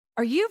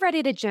Are you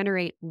ready to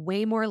generate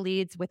way more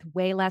leads with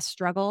way less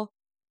struggle?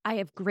 I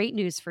have great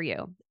news for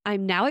you.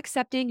 I'm now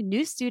accepting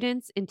new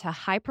students into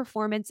High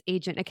Performance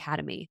Agent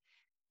Academy.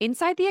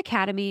 Inside the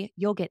academy,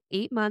 you'll get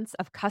 8 months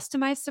of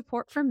customized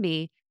support from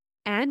me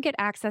and get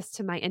access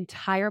to my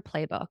entire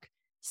playbook: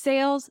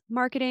 sales,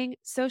 marketing,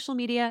 social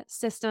media,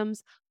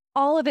 systems,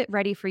 all of it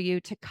ready for you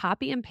to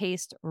copy and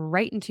paste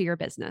right into your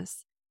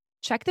business.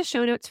 Check the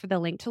show notes for the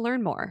link to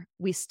learn more.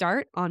 We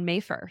start on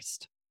May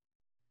 1st.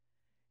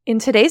 In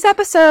today's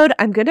episode,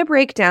 I'm going to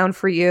break down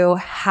for you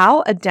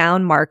how a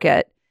down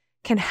market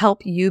can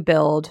help you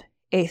build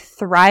a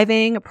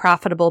thriving,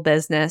 profitable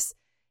business,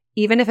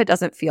 even if it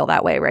doesn't feel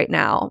that way right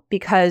now,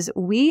 because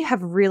we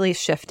have really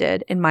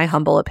shifted, in my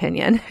humble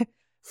opinion,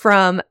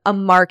 from a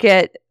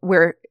market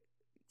where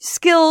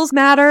skills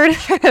mattered,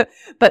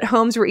 but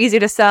homes were easy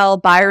to sell,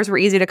 buyers were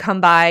easy to come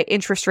by,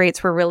 interest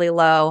rates were really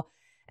low.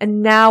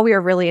 And now we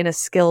are really in a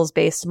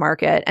skills-based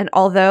market. And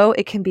although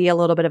it can be a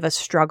little bit of a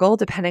struggle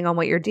depending on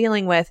what you're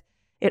dealing with,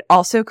 it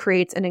also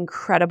creates an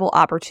incredible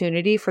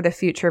opportunity for the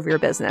future of your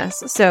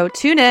business. So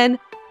tune in.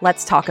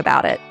 Let's talk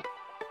about it.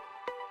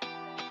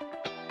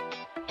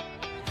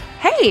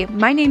 Hey,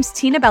 my name's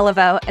Tina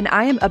Beliveau, and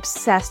I am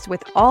obsessed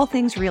with all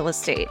things real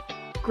estate: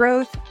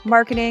 growth,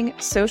 marketing,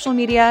 social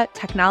media,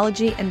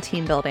 technology, and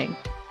team building.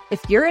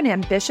 If you're an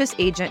ambitious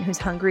agent who's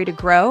hungry to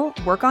grow,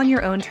 work on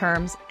your own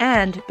terms,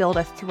 and build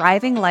a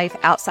thriving life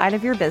outside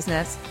of your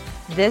business,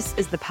 this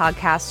is the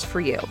podcast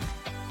for you.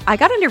 I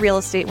got into real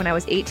estate when I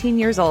was 18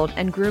 years old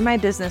and grew my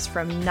business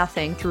from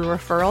nothing through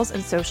referrals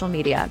and social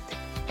media.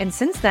 And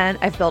since then,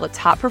 I've built a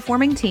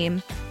top-performing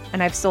team,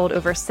 and I've sold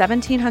over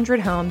 1,700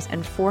 homes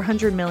and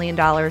 $400 million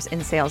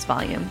in sales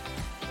volume.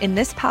 In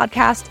this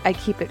podcast, I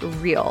keep it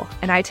real,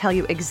 and I tell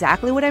you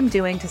exactly what I'm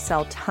doing to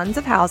sell tons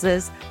of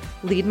houses,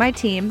 lead my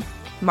team,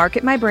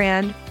 market my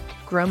brand,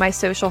 grow my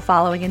social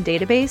following and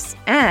database,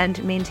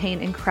 and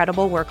maintain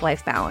incredible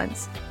work-life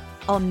balance.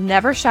 I'll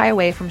never shy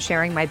away from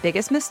sharing my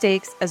biggest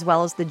mistakes as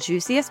well as the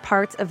juiciest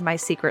parts of my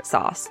secret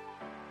sauce.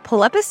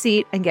 Pull up a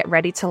seat and get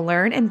ready to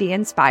learn and be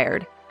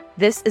inspired.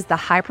 This is the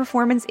High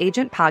Performance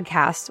Agent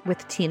Podcast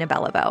with Tina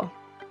Beliveau.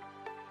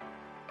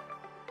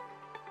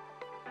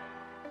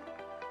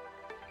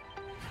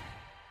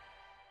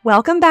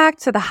 Welcome back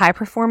to the High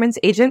Performance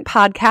Agent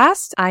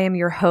Podcast. I am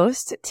your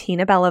host,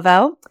 Tina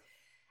Beliveau.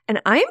 And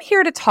I'm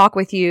here to talk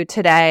with you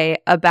today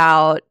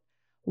about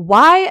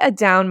why a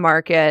down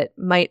market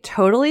might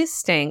totally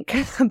stink,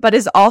 but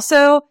is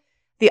also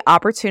the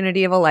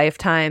opportunity of a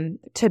lifetime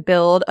to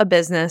build a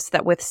business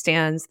that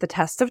withstands the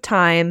test of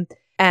time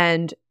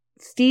and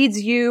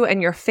feeds you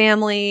and your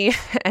family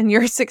and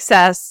your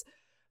success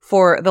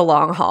for the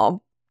long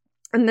haul.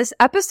 And this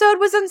episode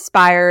was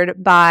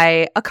inspired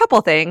by a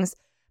couple things: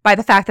 by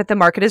the fact that the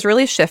market has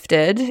really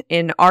shifted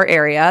in our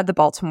area, the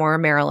Baltimore,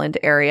 Maryland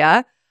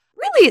area,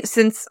 really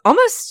since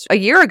almost a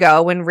year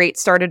ago when rates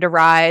started to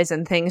rise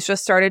and things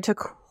just started to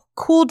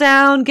cool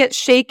down, get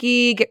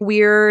shaky, get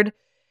weird.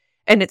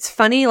 And it's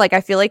funny,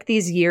 I feel like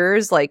these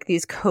years,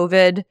 these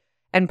COVID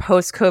and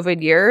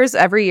post-COVID years,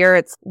 every year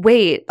it's,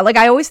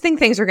 I always think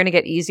things are going to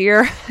get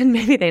easier, and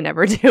maybe they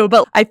never do,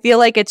 but I feel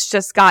like it's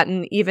just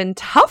gotten even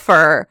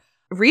tougher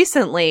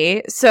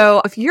recently.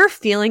 So if you're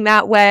feeling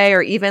that way,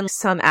 or even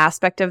some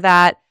aspect of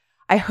that,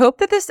 I hope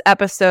that this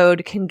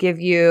episode can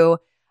give you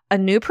a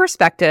new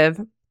perspective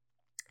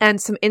and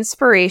some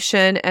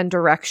inspiration and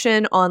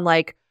direction on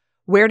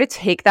where to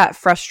take that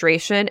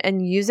frustration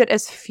and use it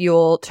as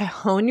fuel to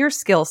hone your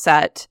skill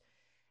set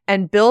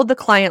and build the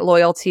client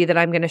loyalty that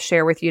I'm going to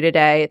share with you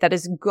today that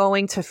is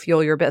going to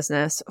fuel your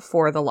business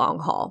for the long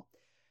haul.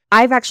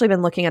 I've actually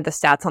been looking at the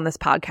stats on this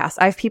podcast.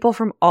 I have people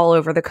from all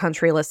over the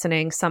country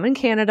listening, some in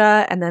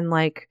Canada, and then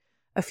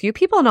a few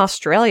people in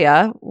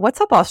Australia.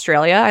 What's up,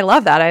 Australia? I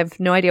love that. I have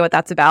no idea what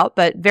that's about,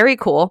 but very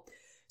cool.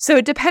 So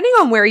depending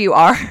on where you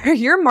are,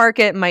 your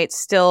market might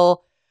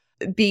still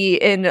be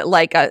in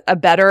a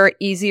better,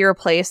 easier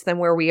place than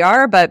where we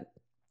are. But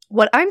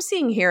what I'm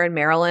seeing here in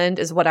Maryland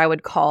is what I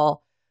would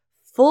call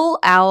full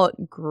out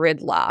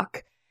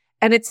gridlock.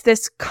 And it's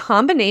this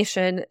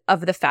combination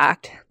of the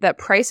fact that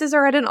prices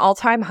are at an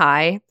all-time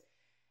high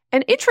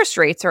and interest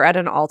rates are at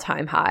an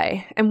all-time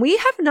high. And we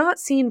have not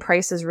seen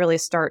prices really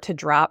start to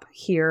drop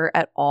here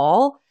at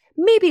all.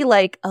 Maybe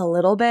a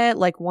little bit,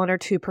 1 or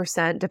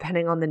 2%,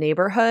 depending on the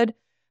neighborhood.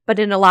 But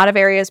in a lot of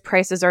areas,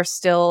 prices are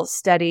still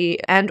steady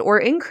and or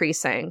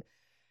increasing.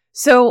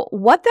 So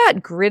what that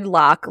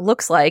gridlock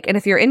looks like, and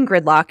if you're in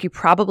gridlock, you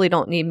probably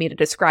don't need me to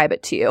describe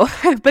it to you,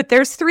 but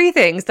there's 3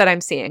 things that I'm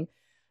seeing.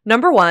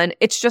 Number 1,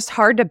 it's just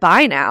hard to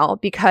buy now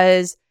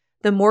because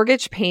the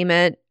mortgage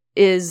payment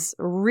is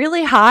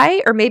really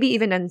high, or maybe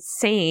even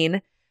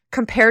insane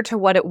compared to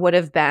what it would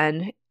have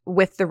been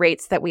with the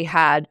rates that we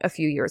had a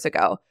few years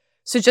ago.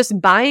 So just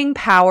buying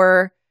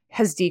power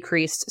has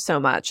decreased so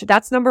much.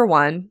 That's number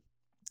 1.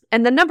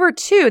 And then number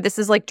 2, this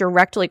is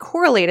directly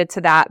correlated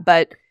to that,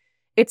 but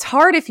it's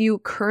hard if you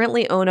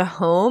currently own a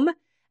home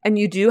and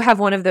you do have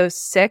one of those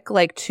sick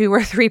 2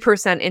 or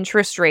 3%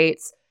 interest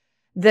rates.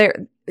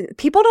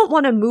 People don't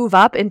want to move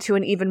up into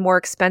an even more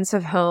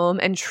expensive home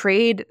and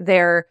trade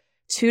their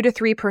 2 to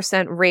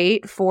 3%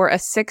 rate for a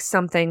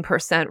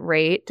 6-something%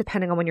 rate,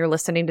 depending on when you're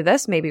listening to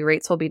this. Maybe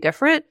rates will be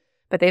different,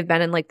 but they've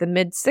been in like the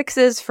mid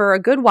 6s for a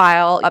good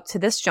while up to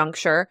this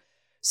juncture.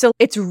 So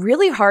it's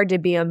really hard to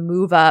be a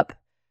move up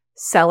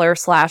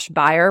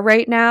seller/buyer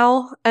right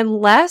now,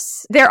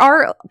 unless there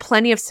are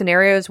plenty of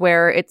scenarios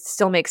where it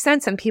still makes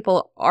sense and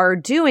people are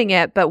doing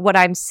it. But what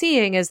I'm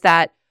seeing is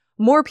that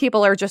more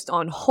people are just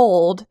on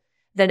hold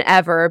than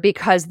ever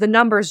because the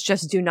numbers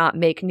just do not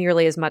make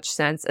nearly as much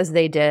sense as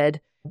they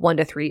did 1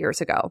 to 3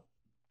 years ago.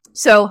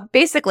 So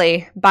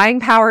basically,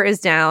 buying power is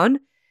down.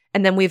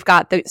 And then we've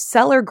got the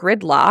seller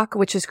gridlock,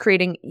 which is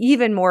creating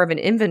even more of an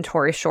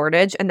inventory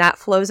shortage. And that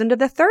flows into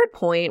the third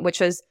point,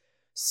 which is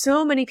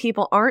so many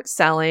people aren't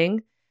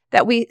selling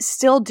that we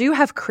still do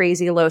have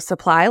crazy low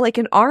supply. Like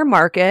in our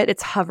market,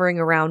 it's hovering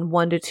around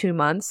 1 to 2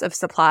 months of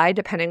supply,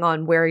 depending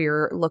on where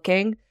you're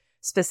looking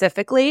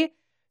specifically.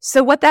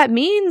 So what that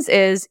means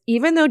is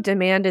even though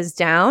demand is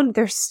down,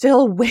 there's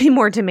still way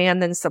more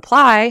demand than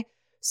supply.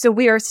 So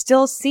we are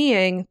still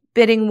seeing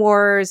bidding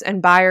wars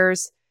and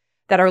buyers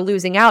that are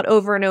losing out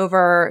over and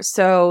over.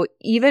 So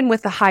even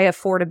with the high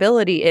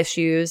affordability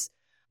issues,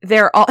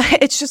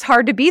 it's just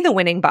hard to be the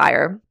winning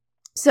buyer.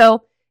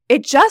 So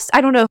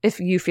I don't know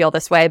if you feel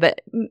this way, but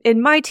in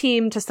my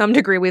team, to some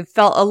degree, we've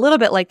felt a little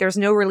bit like there's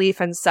no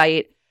relief in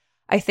sight.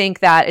 I think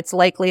that it's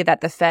likely that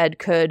the Fed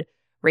could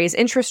raise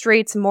interest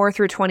rates more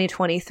through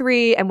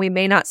 2023, and we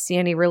may not see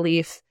any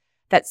relief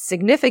that's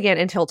significant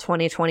until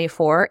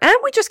 2024. And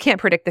we just can't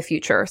predict the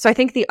future. So I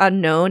think the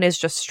unknown is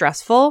just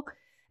stressful.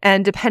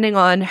 And depending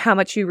on how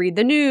much you read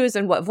the news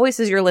and what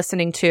voices you're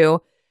listening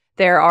to,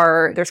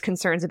 there's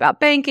concerns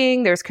about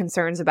banking. There's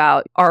concerns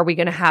about, are we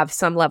going to have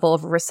some level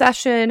of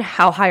recession?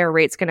 How high are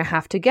rates going to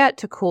have to get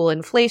to cool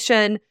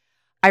inflation?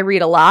 I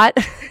read a lot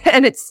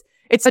and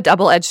it's a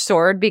double-edged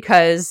sword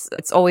because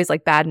it's always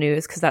like bad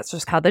news because that's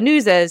just how the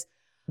news is.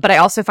 But I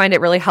also find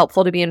it really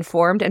helpful to be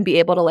informed and be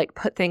able to like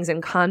put things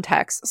in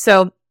context.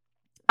 So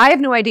I have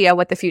no idea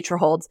what the future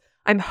holds.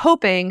 I'm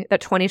hoping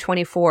that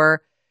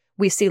 2024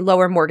 we see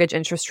lower mortgage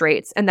interest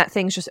rates and that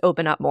things just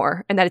open up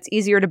more and that it's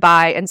easier to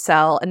buy and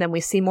sell. And then we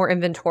see more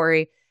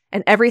inventory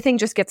and everything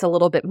just gets a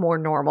little bit more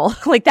normal.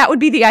 Like that would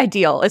be the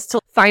ideal, is to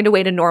find a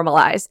way to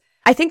normalize.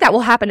 I think that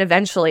will happen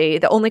eventually.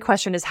 The only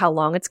question is how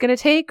long it's going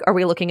to take. Are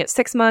we looking at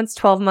 6 months,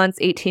 12 months,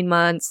 18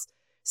 months,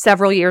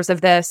 several years of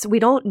this? We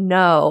don't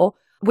know,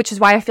 which is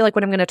why I feel like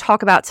what I'm going to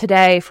talk about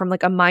today from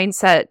like a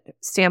mindset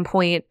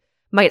standpoint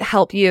might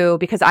help you,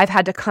 because I've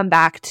had to come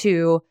back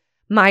to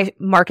my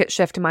market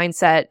shift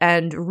mindset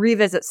and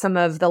revisit some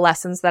of the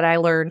lessons that I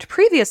learned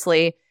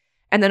previously,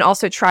 and then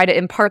also try to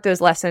impart those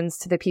lessons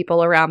to the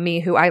people around me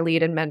who I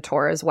lead and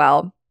mentor as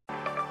well.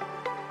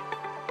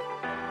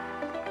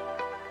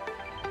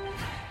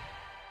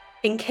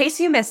 In case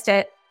you missed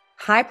it,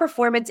 High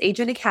Performance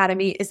Agent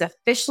Academy is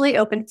officially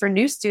open for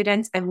new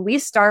students, and we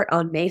start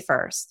on May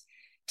 1st.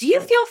 Do you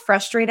feel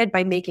frustrated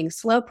by making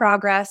slow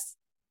progress,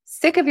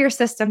 sick of your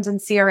systems and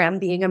CRM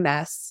being a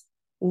mess,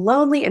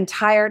 lonely and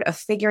tired of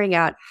figuring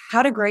out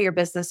how to grow your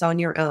business on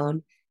your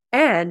own?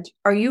 And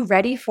are you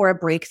ready for a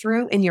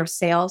breakthrough in your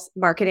sales,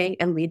 marketing,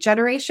 and lead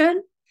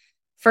generation?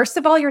 First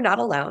of all, you're not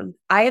alone.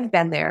 I have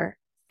been there,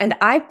 and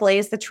I've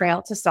blazed the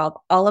trail to solve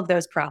all of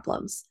those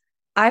problems.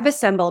 I've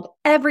assembled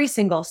every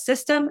single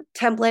system,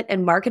 template,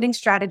 and marketing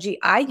strategy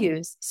I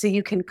use so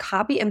you can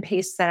copy and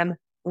paste them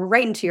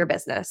right into your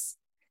business.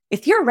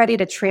 If you're ready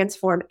to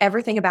transform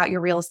everything about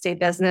your real estate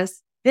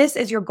business, this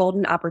is your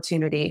golden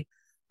opportunity.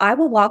 I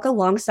will walk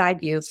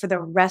alongside you for the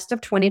rest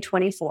of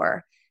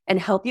 2024 and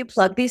help you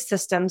plug these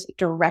systems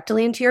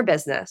directly into your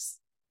business.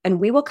 And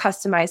we will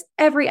customize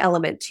every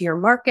element to your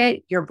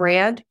market, your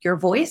brand, your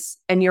voice,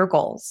 and your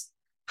goals.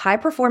 High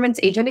Performance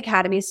Agent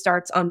Academy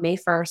starts on May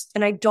 1st,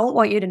 and I don't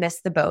want you to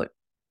miss the boat.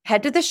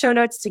 Head to the show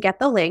notes to get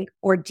the link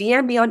or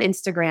DM me on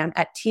Instagram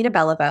at Tina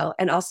Beliveau,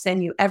 and I'll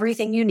send you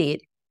everything you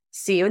need.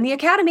 See you in the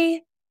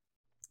Academy.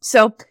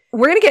 So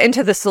we're going to get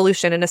into the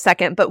solution in a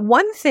second, but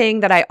one thing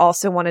that I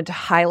also wanted to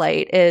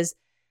highlight is,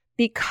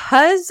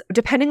 because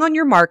depending on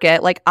your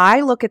market, like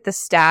I look at the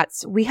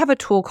stats, we have a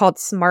tool called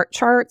Smart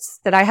Charts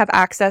that I have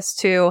access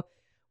to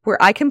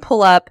where I can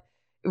pull up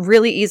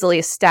really easily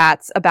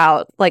stats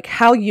about like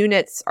how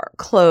units are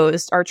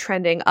closed are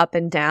trending up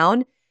and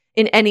down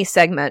in any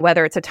segment,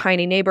 whether it's a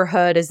tiny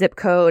neighborhood, a zip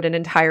code, an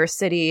entire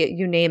city,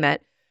 you name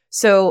it.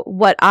 So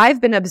what I've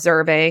been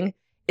observing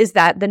is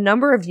that the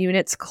number of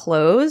units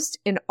closed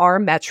in our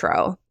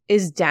metro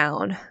is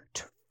down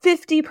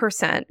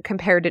 50%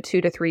 compared to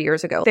 2 to 3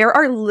 years ago. There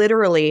are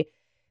literally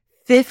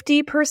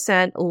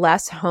 50%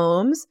 less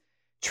homes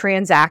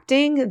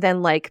transacting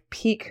than like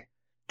peak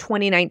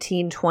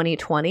 2019,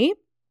 2020.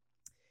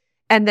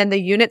 And then the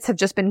units have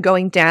just been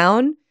going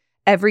down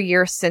every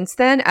year since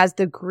then as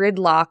the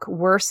gridlock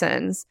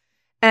worsens.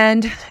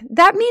 And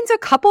that means a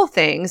couple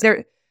things.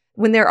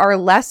 When there are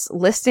less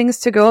listings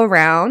to go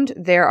around,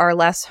 there are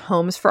less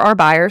homes for our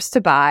buyers to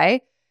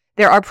buy.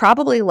 There are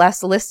probably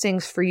less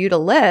listings for you to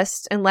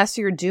list unless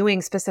you're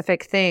doing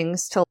specific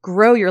things to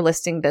grow your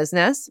listing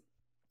business.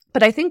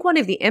 But I think one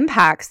of the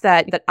impacts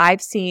that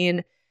I've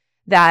seen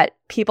that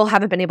people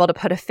haven't been able to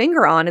put a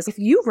finger on is if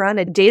you run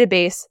a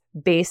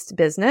database-based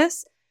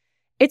business,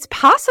 it's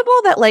possible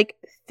that like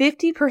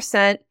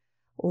 50%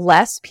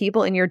 less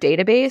people in your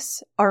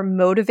database are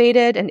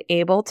motivated and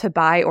able to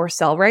buy or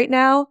sell right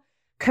now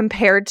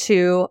compared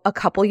to a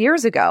couple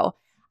years ago.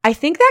 I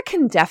think that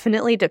can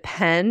definitely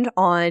depend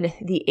on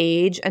the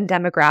age and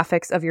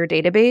demographics of your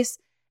database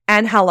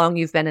and how long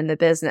you've been in the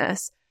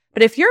business.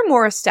 But if you're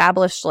more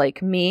established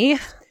like me,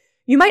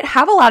 you might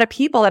have a lot of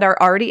people that are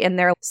already in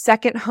their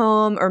second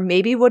home or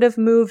maybe would have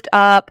moved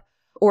up,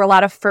 or a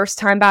lot of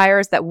first-time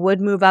buyers that would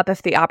move up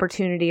if the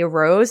opportunity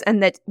arose,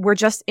 and that we're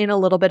just in a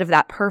little bit of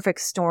that perfect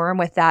storm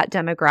with that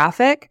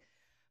demographic.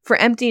 For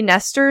empty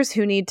nesters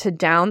who need to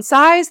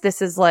downsize,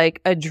 this is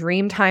like a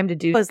dream time to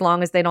do, as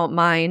long as they don't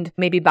mind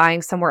maybe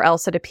buying somewhere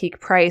else at a peak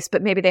price,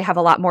 but maybe they have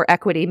a lot more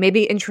equity.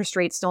 Maybe interest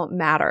rates don't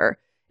matter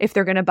if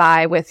they're going to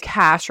buy with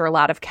cash or a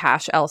lot of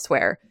cash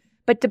elsewhere.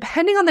 But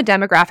depending on the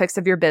demographics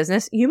of your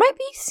business, you might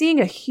be seeing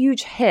a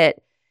huge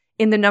hit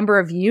in the number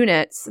of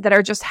units that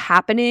are just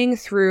happening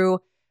through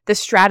the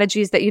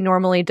strategies that you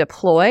normally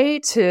deploy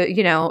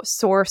to,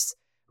 source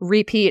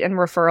repeat and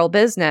referral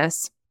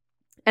business.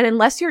 And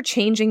unless you're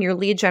changing your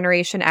lead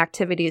generation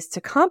activities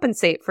to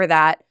compensate for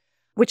that,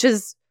 which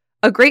is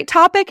a great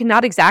topic,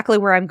 not exactly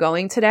where I'm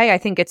going today. I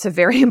think it's a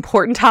very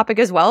important topic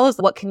as well, is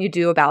what can you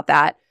do about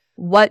that?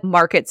 What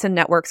markets and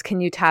networks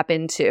can you tap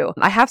into?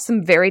 I have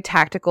some very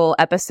tactical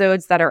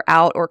episodes that are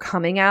out or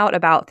coming out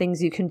about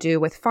things you can do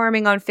with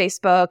farming on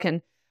Facebook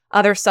and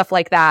other stuff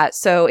like that.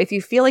 So if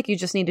you feel like you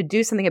just need to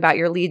do something about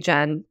your lead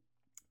gen,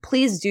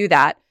 please do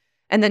that.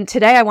 And then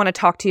today I want to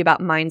talk to you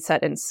about mindset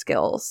and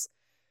skills.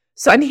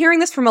 So I'm hearing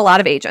this from a lot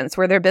of agents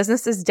where their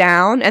business is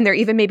down and they're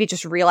even maybe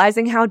just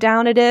realizing how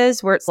down it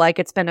is, where it's like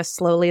it's been a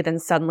slowly then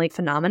suddenly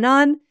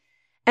phenomenon.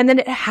 And then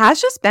it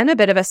has just been a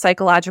bit of a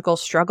psychological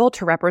struggle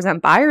to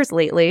represent buyers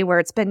lately, where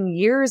it's been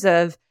years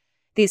of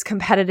these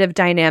competitive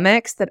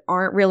dynamics that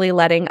aren't really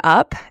letting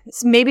up.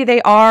 So maybe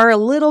they are a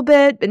little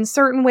bit in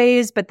certain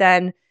ways, but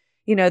then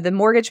the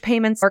mortgage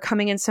payments are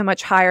coming in so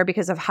much higher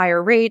because of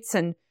higher rates,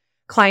 and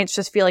clients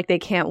just feel like they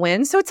can't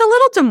win. So it's a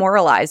little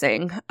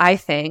demoralizing, I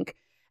think.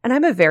 And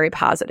I'm a very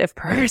positive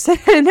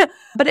person,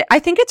 but I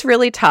think it's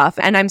really tough.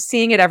 And I'm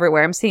seeing it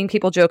everywhere. I'm seeing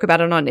people joke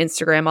about it on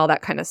Instagram, all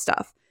that kind of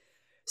stuff.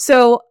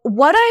 So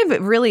what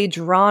I've really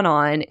drawn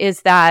on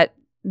is that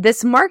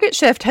this market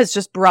shift has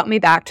just brought me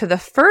back to the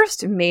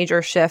first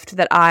major shift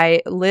that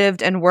I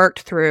lived and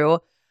worked through.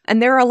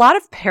 And there are a lot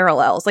of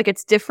parallels. Like,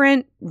 it's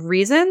different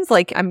reasons.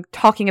 Like, I'm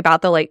talking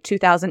about the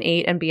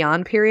 2008 and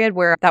beyond period,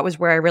 where that was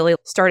where I really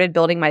started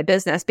building my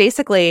business.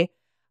 Basically,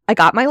 I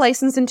got my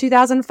license in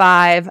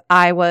 2005.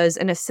 I was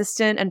an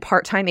assistant and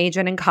part-time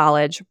agent in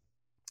college,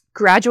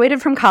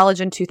 graduated from college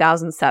in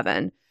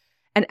 2007.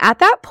 And at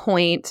that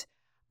point,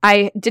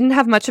 I didn't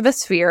have much of a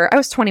sphere. I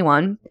was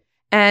 21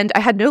 and I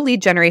had no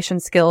lead generation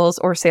skills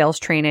or sales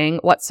training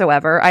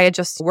whatsoever. I had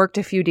just worked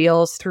a few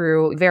deals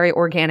through very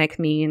organic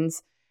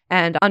means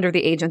and under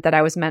the agent that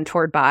I was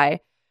mentored by.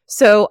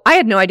 So I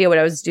had no idea what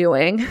I was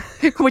doing,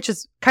 which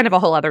is kind of a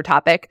whole other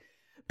topic.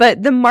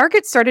 But the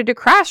market started to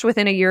crash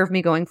within a year of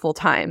me going full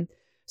time.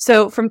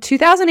 So from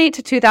 2008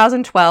 to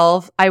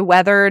 2012, I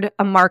weathered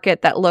a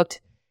market that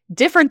looked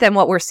different than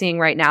what we're seeing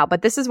right now.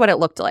 But this is what it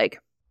looked like.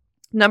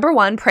 Number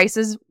one,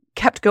 prices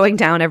kept going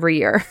down every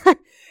year.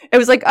 It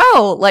was like,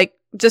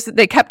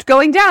 they kept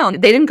going down.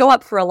 They didn't go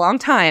up for a long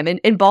time.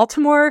 In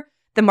Baltimore,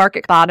 the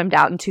market bottomed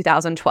out in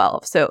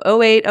 2012. So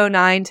 08,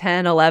 09,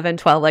 10, 11,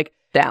 12,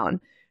 down.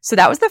 So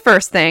that was the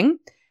first thing.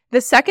 The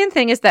second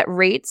thing is that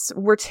rates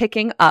were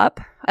ticking up.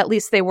 At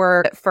least they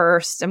were at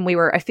first. And we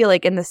were, I feel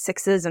like, in the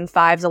 6s and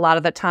 5s a lot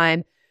of the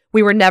time.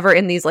 We were never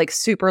in these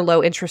super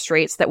low interest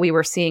rates that we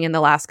were seeing in the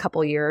last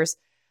couple years.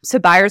 So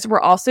buyers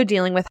were also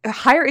dealing with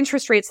higher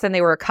interest rates than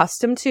they were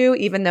accustomed to,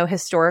 even though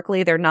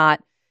historically they're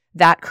not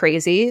that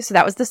crazy. So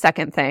that was the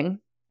second thing.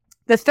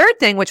 The third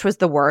thing, which was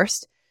the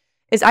worst,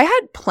 is I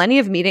had plenty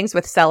of meetings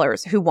with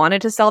sellers who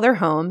wanted to sell their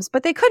homes,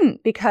 but they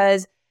couldn't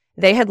because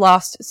they had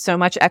lost so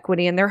much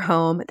equity in their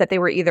home that they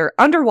were either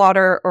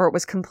underwater or it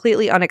was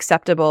completely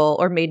unacceptable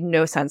or made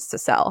no sense to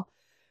sell.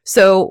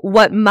 So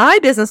what my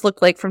business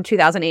looked like from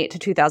 2008 to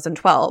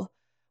 2012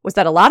 was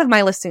that a lot of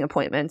my listing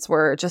appointments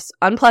were just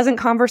unpleasant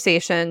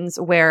conversations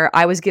where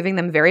I was giving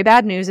them very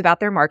bad news about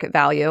their market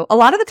value. A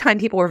lot of the time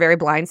people were very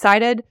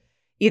blindsided.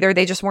 Either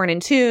they just weren't in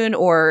tune,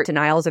 or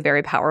denial is a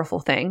very powerful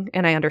thing,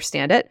 and I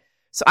understand it.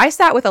 So I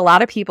sat with a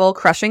lot of people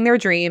crushing their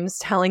dreams,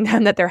 telling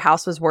them that their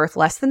house was worth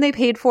less than they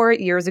paid for it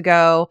years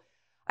ago.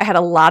 I had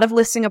a lot of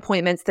listing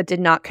appointments that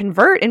did not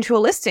convert into a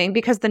listing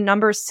because the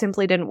numbers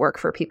simply didn't work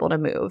for people to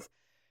move.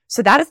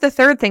 So that is the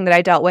third thing that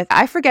I dealt with.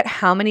 I forget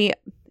how many,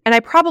 and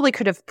I probably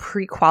could have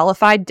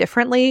pre-qualified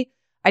differently.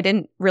 I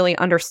didn't really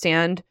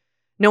understand.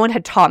 No one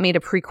had taught me to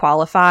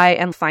pre-qualify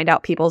and find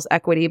out people's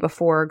equity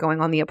before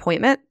going on the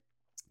appointment.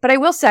 But I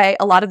will say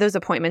a lot of those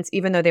appointments,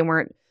 even though they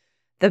weren't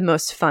the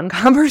most fun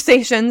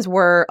conversations,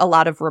 were a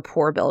lot of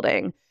rapport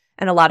building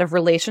and a lot of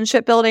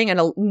relationship building.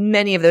 And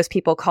many of those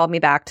people called me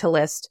back to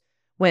list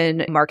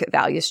when market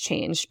values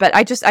changed. But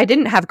I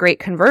didn't have great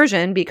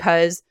conversion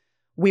because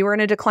we were in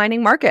a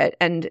declining market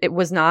and it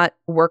was not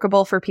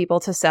workable for people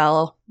to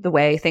sell the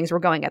way things were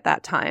going at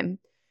that time.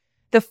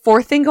 The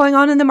fourth thing going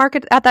on in the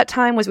market at that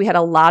time was we had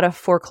a lot of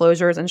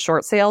foreclosures and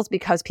short sales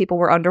because people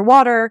were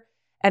underwater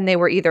and they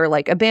were either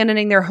like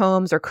abandoning their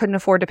homes or couldn't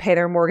afford to pay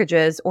their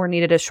mortgages or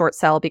needed a short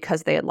sell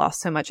because they had lost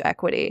so much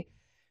equity.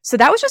 So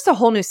that was just a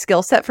whole new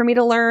skill set for me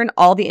to learn.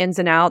 All the ins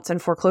and outs,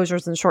 and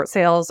foreclosures and short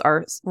sales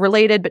are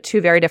related, but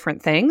two very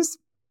different things.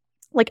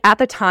 Like at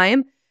the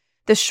time,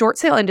 the short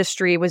sale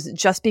industry was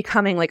just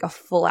becoming like a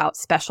full out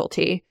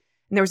specialty.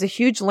 And there was a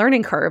huge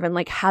learning curve and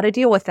like how to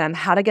deal with them,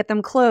 how to get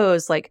them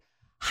closed, like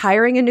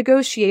hiring a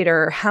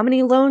negotiator, how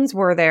many loans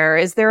were there?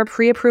 Is there a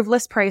pre-approved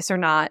list price or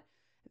not?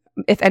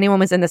 If anyone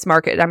was in this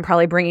market, I'm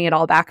probably bringing it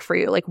all back for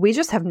you. Like we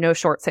just have no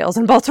short sales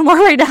in Baltimore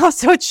right now.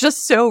 So it's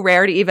just so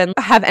rare to even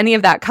have any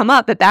of that come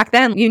up. But back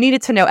then you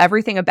needed to know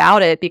everything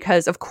about it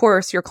because of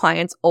course your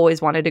clients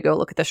always wanted to go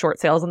look at the short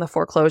sales and the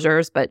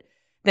foreclosures, but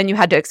then you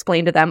had to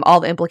explain to them all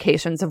the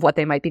implications of what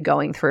they might be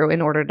going through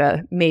in order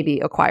to maybe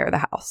acquire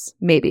the house.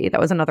 Maybe. That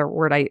was another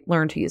word I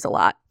learned to use a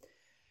lot.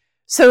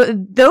 So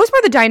those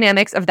were the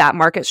dynamics of that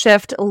market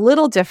shift, a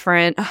little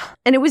different.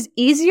 And it was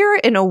easier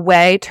in a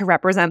way to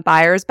represent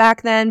buyers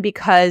back then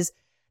because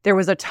there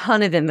was a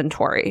ton of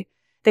inventory.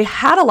 They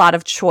had a lot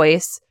of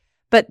choice,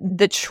 but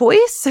the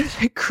choice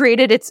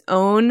created its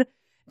own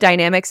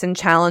dynamics and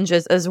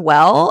challenges as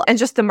well, and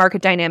just the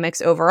market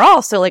dynamics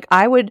overall. So like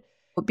I would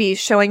be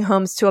showing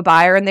homes to a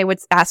buyer and they would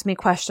ask me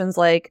questions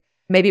like,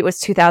 maybe it was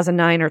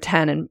 2009 or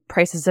 10 and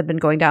prices have been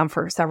going down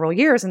for several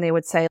years. And they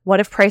would say, what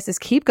if prices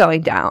keep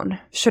going down?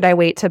 Should I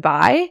wait to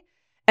buy?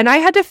 And I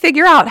had to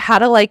figure out how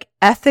to like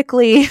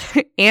ethically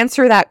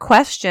answer that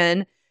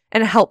question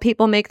and help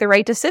people make the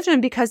right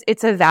decision because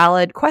it's a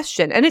valid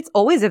question. And it's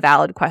always a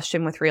valid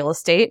question with real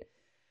estate.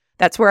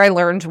 That's where I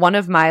learned one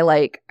of my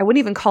like, I wouldn't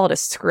even call it a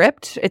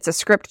script. It's a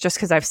script just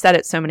because I've said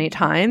it so many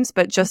times,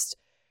 but just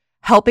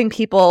helping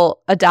people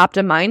adopt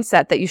a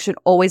mindset that you should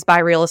always buy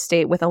real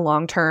estate with a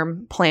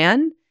long-term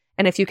plan.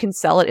 And if you can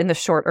sell it in the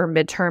short or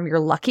midterm,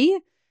 you're lucky.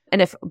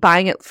 And if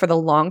buying it for the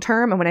long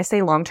term, and when I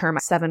say long term,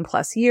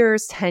 7+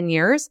 years, 10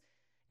 years,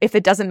 if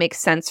it doesn't make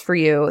sense for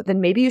you,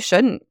 then maybe you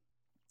shouldn't.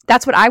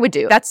 That's what I would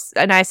do.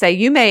 And I say,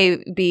 you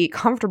may be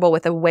comfortable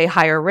with a way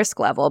higher risk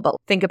level, but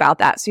think about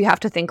that. So you have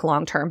to think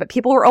long term. But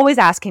people were always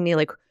asking me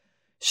like,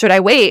 should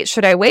I wait?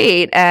 Should I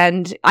wait?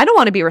 And I don't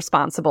want to be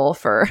responsible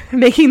for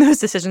making those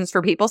decisions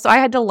for people. So I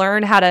had to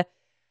learn how to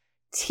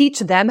teach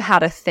them how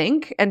to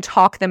think and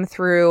talk them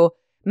through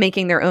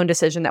making their own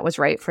decision that was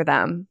right for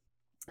them.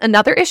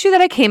 Another issue that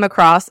I came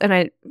across,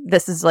 and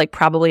this is like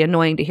probably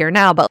annoying to hear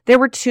now, but there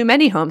were too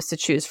many homes to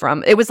choose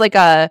from. It was like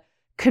a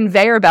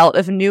conveyor belt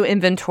of new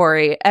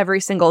inventory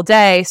every single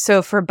day.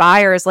 So for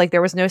buyers, like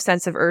there was no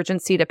sense of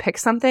urgency to pick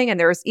something. And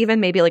there was even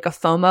maybe like a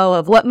FOMO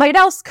of what might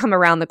else come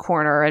around the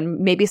corner and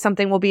maybe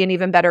something will be an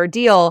even better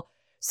deal.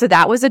 So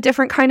that was a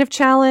different kind of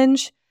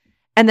challenge.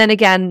 And then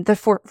again, the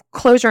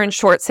foreclosure and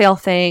short sale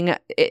thing,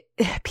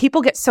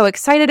 people get so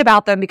excited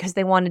about them because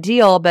they want a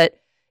deal. But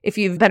if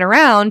you've been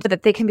around,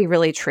 that they can be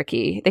really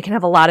tricky. They can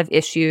have a lot of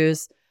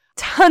issues,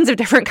 tons of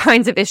different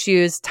kinds of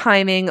issues,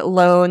 timing,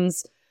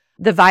 loans,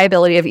 the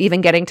viability of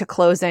even getting to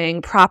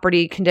closing,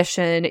 property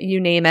condition,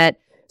 you name it.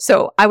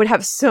 So I would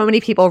have so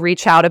many people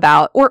reach out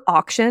about, or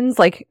auctions,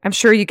 like I'm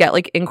sure you get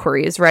like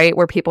inquiries, right?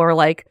 Where people are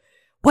like,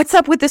 what's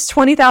up with this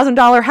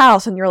 $20,000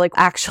 house? And you're like,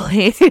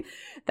 actually,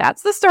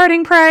 that's the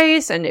starting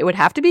price and it would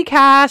have to be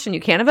cash and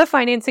you can't have a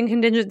financing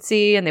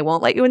contingency and they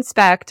won't let you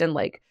inspect. And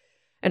like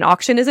an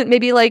auction isn't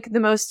maybe like the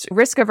most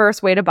risk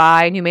averse way to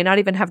buy and you may not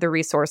even have the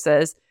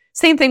resources.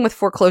 Same thing with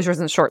foreclosures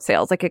and short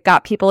sales. Like it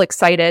got people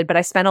excited, but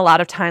I spent a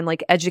lot of time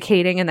like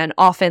educating and then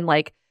often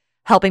like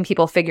helping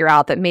people figure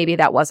out that maybe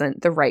that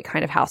wasn't the right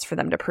kind of house for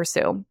them to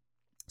pursue.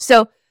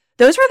 So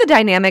those were the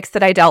dynamics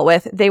that I dealt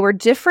with. They were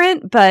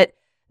different, but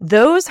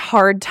those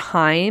hard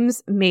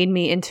times made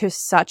me into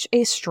such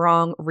a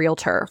strong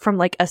realtor from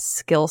like a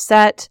skill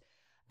set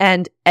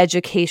and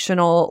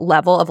educational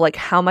level of like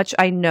how much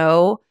I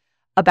know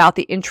about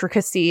the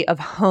intricacy of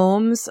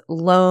homes,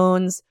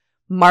 loans,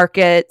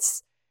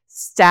 markets,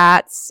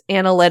 stats,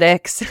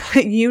 analytics,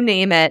 you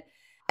name it.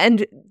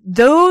 And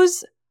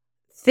those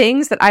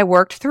things that I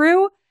worked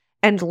through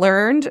and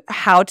learned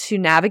how to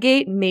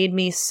navigate made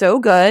me so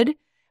good,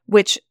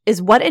 which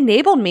is what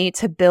enabled me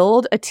to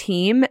build a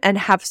team and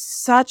have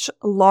such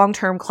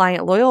long-term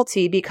client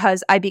loyalty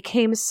because I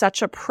became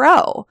such a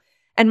pro.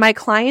 And my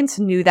clients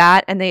knew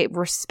that and they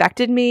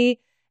respected me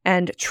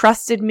and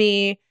trusted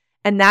me.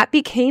 And that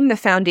became the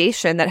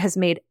foundation that has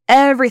made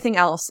everything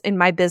else in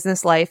my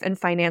business life and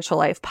financial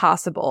life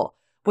possible,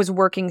 was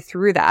working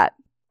through that.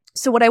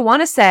 So what I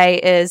want to say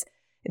is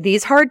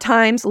these hard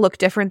times look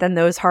different than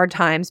those hard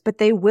times, but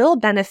they will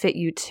benefit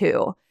you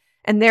too.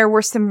 And there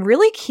were some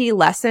really key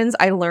lessons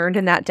I learned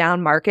in that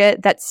down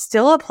market that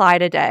still apply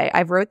today.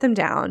 I've wrote them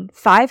down,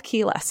 5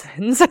 key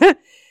lessons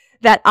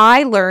that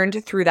I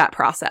learned through that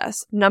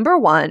process. Number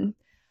 1,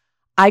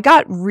 I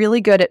got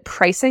really good at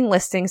pricing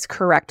listings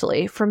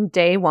correctly from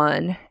day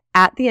one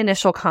at the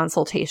initial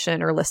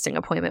consultation or listing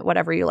appointment,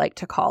 whatever you like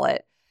to call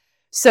it.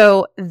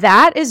 So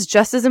that is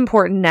just as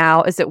important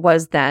now as it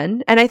was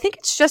then. And I think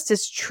it's just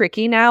as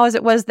tricky now as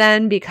it was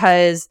then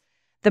because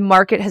the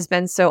market has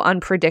been so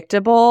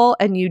unpredictable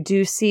and you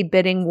do see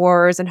bidding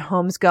wars and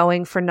homes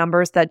going for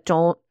numbers that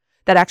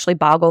actually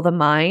boggle the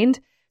mind.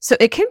 So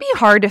it can be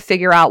hard to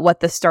figure out what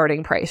the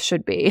starting price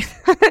should be.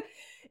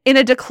 In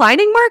a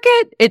declining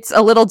market, it's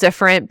a little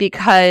different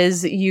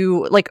because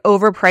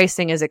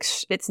overpricing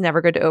it's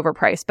never good to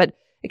overprice, but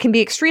it can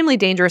be extremely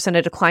dangerous in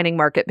a declining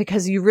market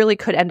because you really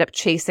could end up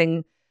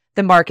chasing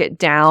the market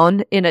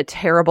down in a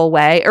terrible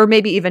way, or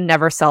maybe even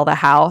never sell the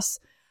house.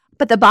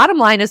 But the bottom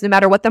line is no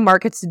matter what the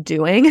market's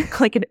doing,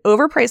 like an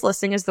overpriced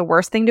listing is the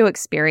worst thing to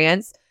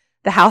experience.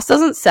 The house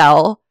doesn't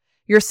sell.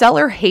 Your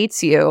seller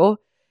hates you.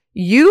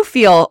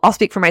 I'll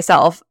speak for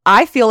myself,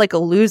 I feel like a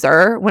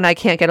loser when I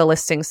can't get a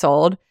listing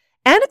sold.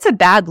 And it's a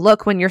bad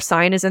look when your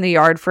sign is in the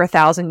yard for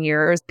 1,000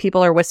 years.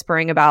 People are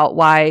whispering about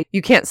why you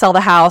can't sell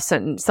the house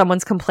and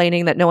someone's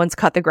complaining that no one's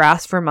cut the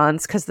grass for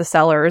months because the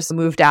sellers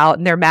moved out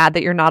and they're mad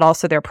that you're not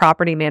also their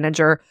property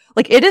manager.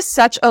 Like it is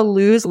such a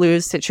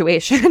lose-lose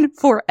situation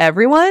for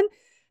everyone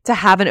to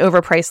have an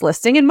overpriced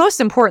listing. And most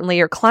importantly,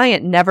 your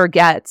client never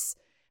gets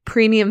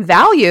premium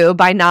value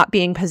by not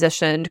being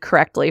positioned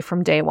correctly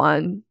from day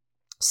one.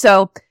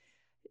 So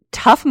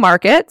tough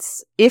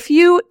markets, if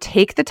you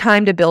take the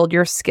time to build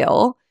your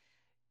skill,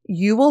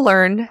 you will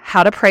learn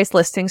how to price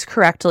listings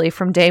correctly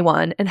from day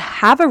one and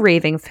have a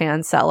raving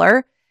fan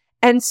seller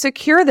and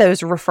secure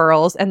those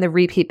referrals and the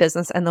repeat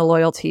business and the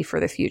loyalty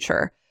for the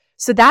future.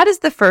 So that is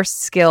the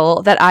first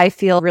skill that I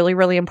feel really,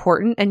 really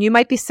important. And you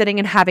might be sitting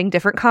and having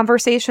different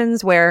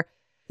conversations where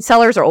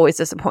sellers are always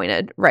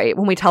disappointed, right?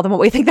 When we tell them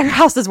what we think their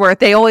house is worth,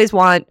 they always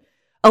want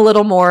a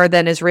little more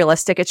than is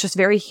realistic. It's just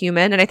very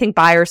human. And I think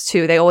buyers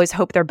too, they always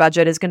hope their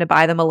budget is going to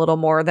buy them a little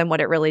more than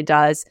what it really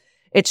does.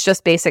 It's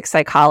just basic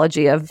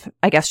psychology of,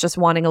 I guess, just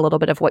wanting a little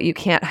bit of what you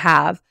can't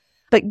have.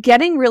 But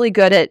getting really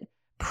good at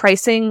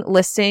pricing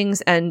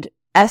listings and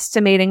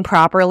estimating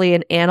properly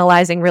and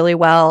analyzing really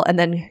well, and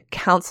then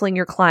counseling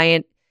your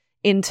client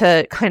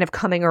into kind of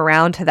coming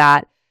around to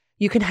that,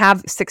 you can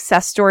have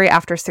success story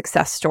after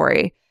success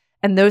story.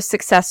 And those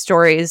success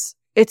stories,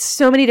 it's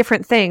so many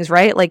different things,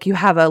 right? Like you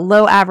have a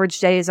low average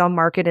days on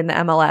market in the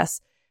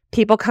MLS.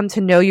 People come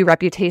to know you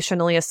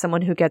reputationally as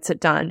someone who gets it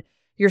done.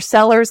 Your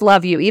sellers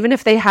love you, even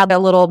if they had a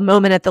little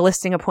moment at the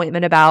listing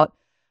appointment about,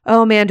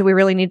 oh man, do we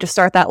really need to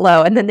start that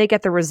low? And then they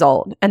get the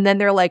result. And then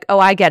they're like, oh,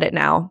 I get it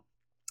now.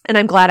 And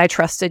I'm glad I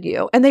trusted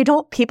you. And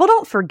people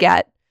don't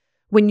forget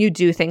when you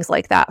do things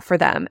like that for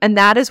them. And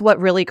that is what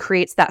really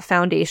creates that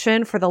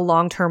foundation for the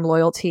long-term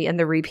loyalty and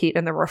the repeat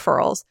and the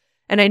referrals.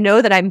 And I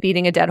know that I'm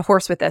beating a dead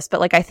horse with this,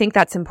 but I think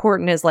that's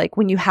important is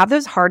when you have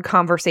those hard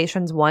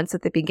conversations once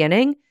at the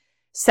beginning,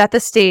 set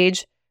the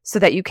stage so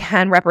that you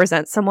can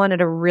represent someone at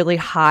a really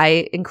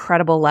high,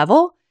 incredible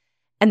level.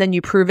 And then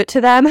you prove it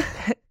to them.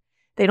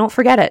 They don't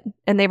forget it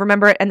and they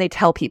remember it and they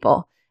tell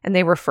people and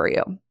they refer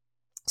you.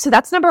 So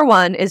that's number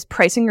one, is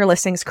pricing your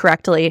listings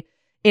correctly.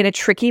 In a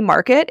tricky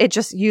market,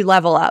 you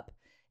level up.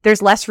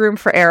 There's less room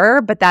for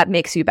error, but that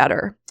makes you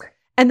better.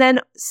 And then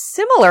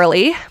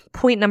similarly,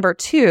 point number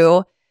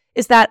two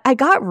is that I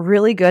got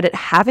really good at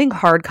having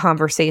hard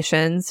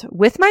conversations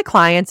with my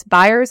clients,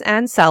 buyers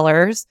and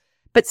sellers,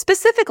 but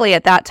specifically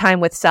at that time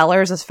with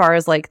sellers as far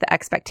as the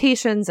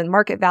expectations and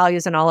market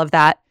values and all of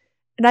that.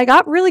 And I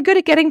got really good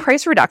at getting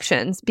price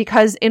reductions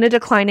because in a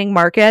declining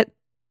market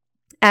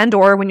and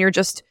or when you're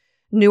just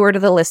newer to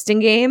the listing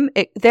game,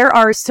 there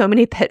are so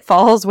many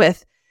pitfalls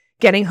with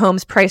getting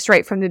homes priced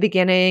right from the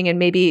beginning and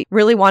maybe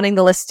really wanting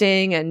the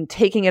listing and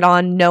taking it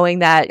on knowing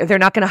that they're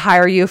not going to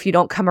hire you if you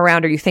don't come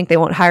around, or you think they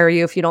won't hire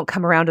you if you don't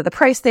come around to the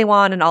price they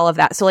want and all of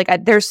that. So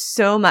there's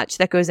so much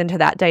that goes into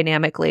that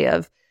dynamically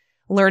of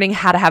learning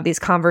how to have these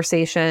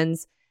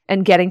conversations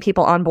and getting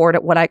people on board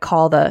at what I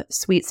call the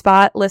sweet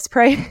spot list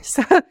price.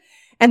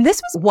 And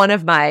this was one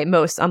of my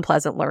most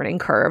unpleasant learning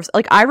curves.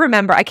 I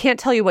remember, I can't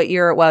tell you what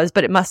year it was,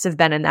 but it must have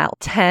been in that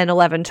 10,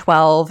 11,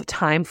 12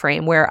 time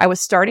frame where I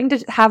was starting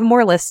to have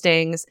more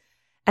listings.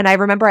 And I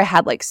remember I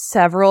had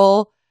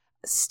several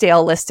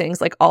stale listings,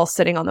 all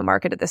sitting on the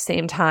market at the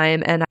same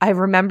time. And I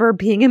remember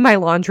being in my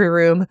laundry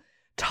room,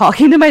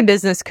 talking to my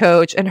business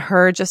coach and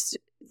her just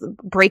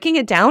breaking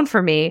it down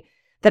for me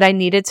that I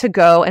needed to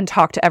go and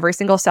talk to every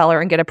single seller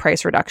and get a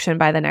price reduction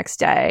by the next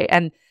day.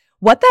 And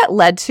what that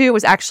led to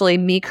was actually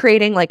me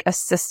creating a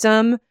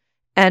system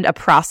and a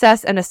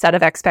process and a set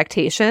of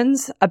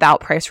expectations about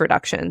price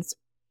reductions.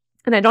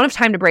 And I don't have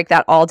time to break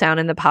that all down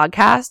in the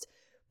podcast,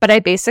 but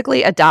I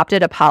basically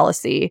adopted a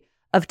policy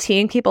of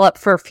teeing people up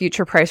for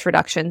future price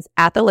reductions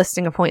at the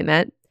listing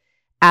appointment,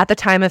 at the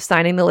time of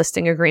signing the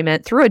listing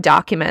agreement, through a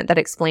document that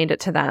explained it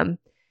to them,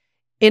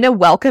 in a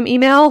welcome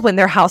email when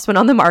their house went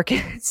on the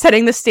market,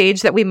 setting the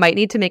stage that we might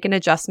need to make an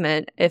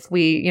adjustment if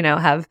we,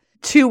 have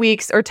 2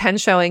 weeks or 10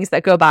 showings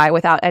that go by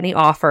without any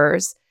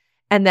offers.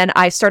 And then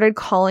I started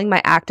calling my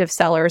active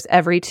sellers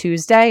every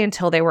Tuesday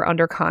until they were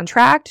under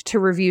contract to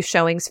review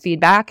showings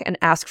feedback and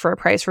ask for a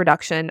price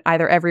reduction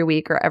either every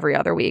week or every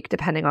other week,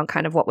 depending on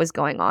kind of what was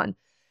going on.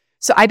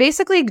 So I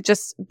basically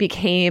just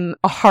became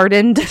a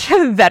hardened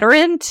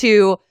veteran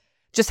to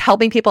just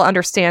helping people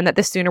understand that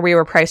the sooner we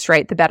were priced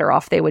right, the better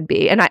off they would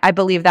be. And I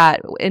believe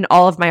that in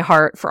all of my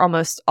heart for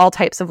almost all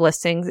types of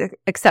listings,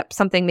 except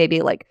something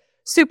maybe like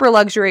super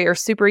luxury or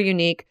super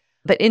unique.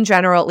 But in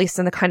general, at least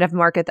in the kind of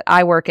market that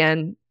I work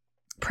in,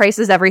 price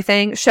is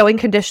everything. Showing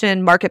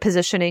condition, market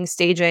positioning,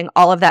 staging,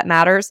 all of that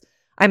matters.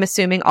 I'm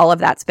assuming all of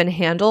that's been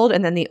handled.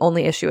 And then the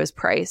only issue is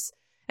price.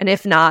 And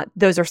if not,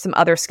 those are some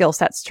other skill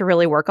sets to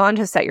really work on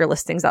to set your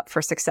listings up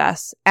for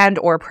success and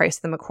or price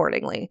them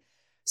accordingly.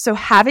 So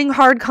having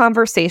hard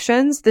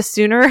conversations, the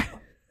sooner,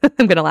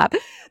 I'm going to laugh,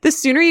 the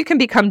sooner you can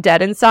become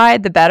dead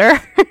inside, the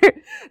better.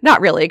 Not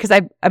really, because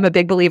I'm a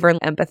big believer in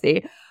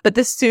empathy. But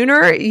the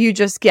sooner you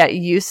just get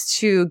used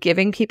to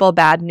giving people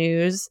bad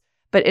news,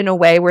 but in a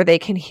way where they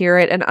can hear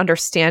it and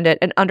understand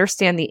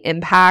the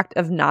impact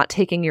of not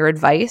taking your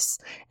advice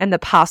and the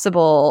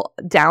possible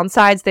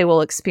downsides they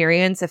will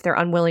experience if they're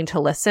unwilling to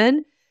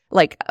listen.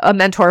 Like a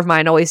mentor of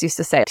mine always used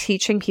to say,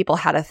 teaching people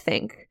how to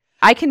think.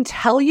 I can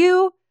tell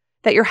you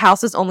that your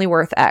house is only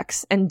worth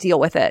X and deal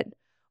with it.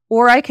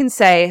 Or I can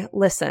say,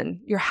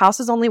 listen, your house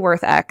is only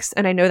worth X,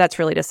 and I know that's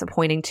really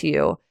disappointing to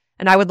you.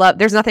 And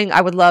there's nothing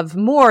I would love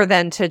more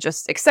than to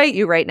just excite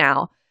you right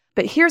now.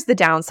 But here's the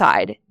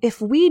downside.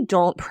 If we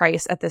don't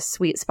price at this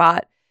sweet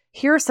spot,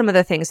 here are some of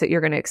the things that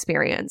you're going to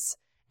experience.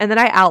 And then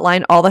I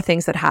outline all the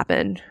things that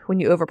happen when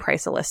you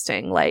overprice a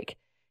listing, like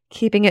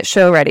keeping it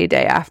show ready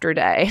day after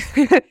day,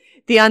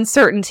 the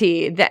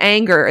uncertainty, the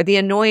anger, the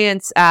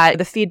annoyance at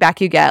the feedback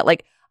you get.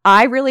 Like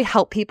I really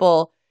help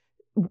people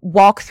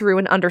walk through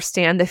and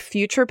understand the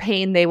future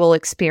pain they will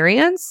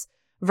experience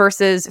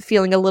versus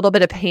feeling a little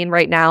bit of pain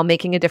right now,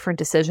 making a different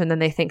decision than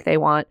they think they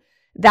want.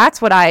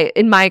 That's what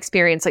in my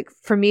experience, like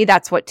for me,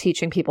 that's what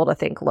teaching people to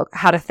think,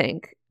 how to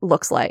think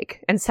looks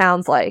like and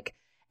sounds like.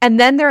 And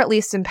then they're at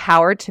least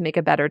empowered to make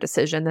a better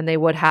decision than they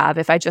would have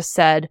if I just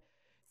said,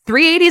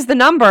 380 is the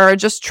number,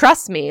 just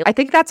trust me. I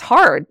think that's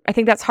hard. I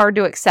think that's hard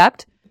to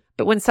accept.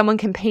 But when someone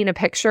can paint a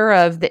picture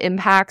of the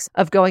impacts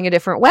of going a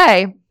different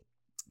way,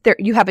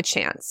 you have a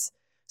chance.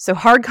 So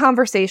hard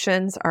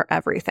conversations are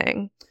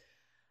everything.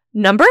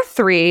 Number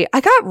 3,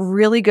 I got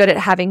really good at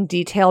having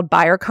detailed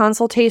buyer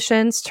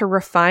consultations to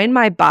refine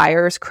my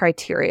buyers'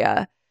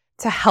 criteria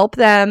to help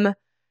them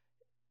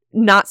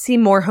not see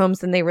more homes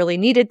than they really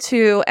needed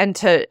to.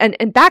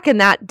 And back in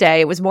that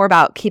day, it was more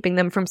about keeping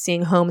them from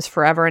seeing homes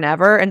forever and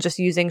ever and just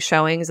using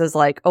showings as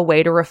like a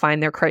way to refine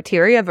their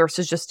criteria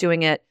versus just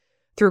doing it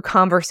through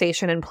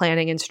conversation and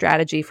planning and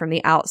strategy from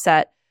the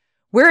outset.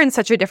 We're in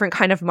such a different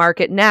kind of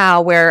market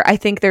now where I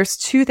think there's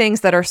 2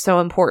 things that are so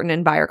important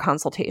in buyer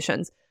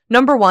consultations.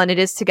 Number 1, it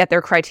is to get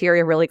their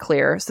criteria really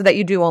clear so that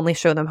you do only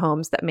show them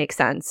homes that make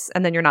sense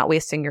and then you're not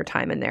wasting your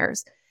time in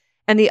theirs.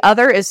 And the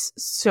other is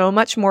so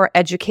much more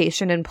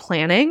education and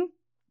planning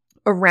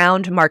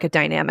around market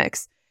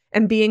dynamics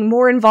and being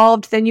more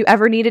involved than you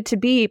ever needed to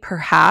be,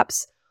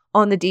 perhaps,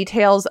 on the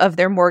details of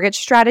their mortgage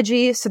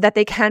strategy so that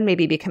they can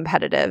maybe be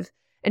competitive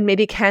and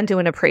maybe can do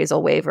an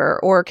appraisal waiver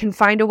or can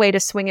find a way to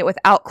swing it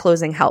without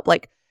closing help.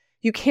 Like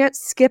you can't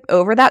skip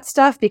over that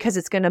stuff because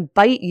it's going to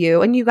bite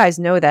you. And you guys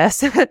know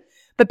this,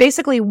 but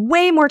basically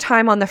way more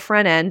time on the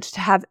front end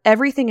to have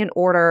everything in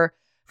order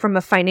from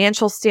a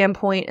financial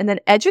standpoint and then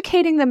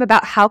educating them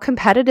about how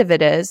competitive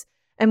it is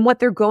and what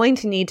they're going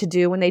to need to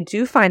do when they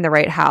do find the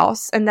right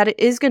house and that it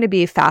is going to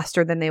be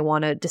faster than they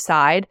want to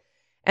decide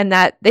and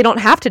that they don't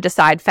have to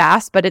decide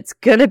fast, but it's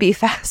going to be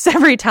fast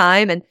every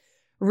time. And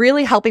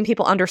really helping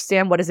people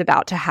understand what is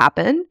about to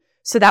happen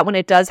so that when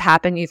it does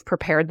happen, you've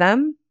prepared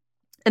them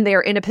and they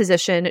are in a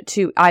position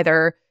to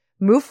either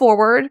move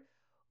forward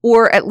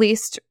or at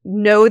least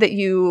know that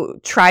you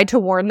tried to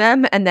warn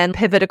them and then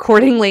pivot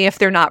accordingly if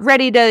they're not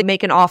ready to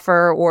make an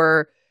offer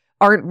or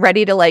aren't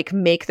ready to like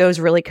make those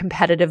really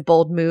competitive,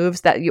 bold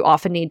moves that you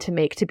often need to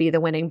make to be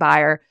the winning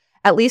buyer.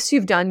 At least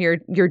you've done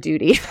your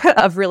duty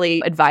of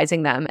really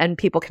advising them and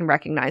people can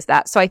recognize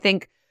that. So I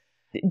think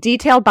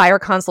detailed buyer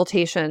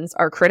consultations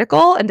are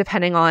critical, and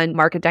depending on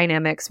market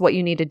dynamics, what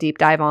you need to deep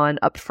dive on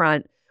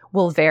upfront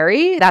will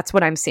vary. That's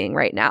what I'm seeing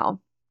right now.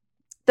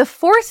 The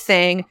 4th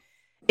thing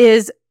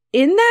is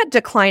in that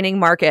declining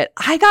market,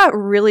 I got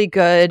really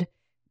good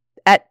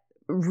at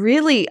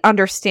really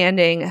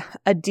understanding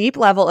a deep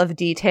level of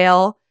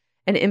detail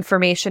and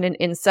information and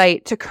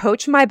insight to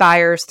coach my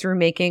buyers through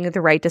making the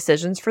right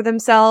decisions for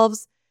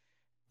themselves,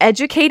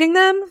 educating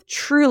them,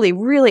 truly,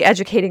 really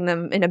educating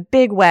them in a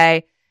big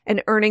way,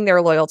 and earning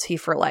their loyalty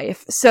for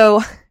life.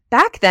 So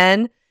back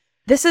then,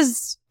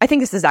 I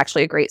think this is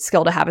actually a great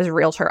skill to have as a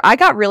realtor. I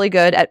got really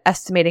good at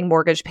estimating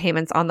mortgage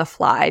payments on the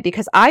fly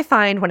because I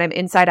find when I'm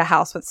inside a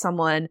house with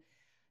someone,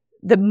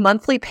 the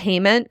monthly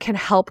payment can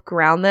help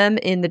ground them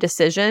in the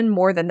decision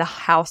more than the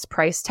house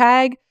price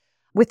tag.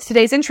 With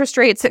today's interest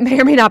rates, it may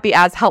or may not be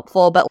as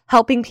helpful, but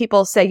helping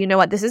people say, you know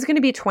what, this is going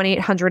to be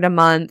 $2,800 a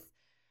month.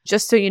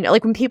 Just so you know,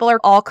 like when people are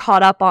all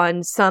caught up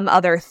on some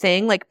other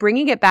thing, like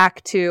bringing it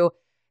back to,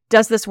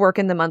 does this work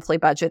in the monthly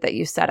budget that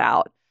you set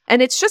out? And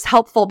it's just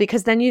helpful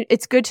because then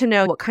it's good to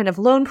know what kind of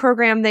loan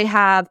program they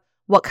have,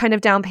 what kind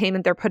of down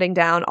payment they're putting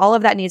down. All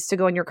of that needs to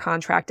go in your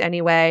contract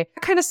anyway.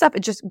 That kind of stuff,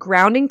 just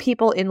grounding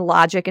people in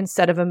logic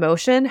instead of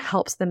emotion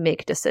helps them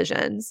make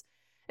decisions.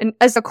 And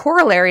as a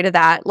corollary to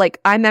that, like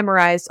I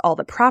memorized all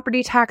the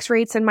property tax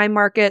rates in my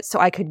market so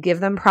I could give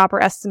them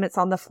proper estimates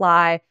on the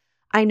fly.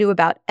 I knew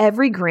about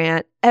every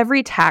grant,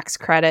 every tax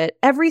credit,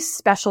 every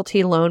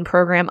specialty loan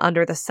program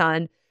under the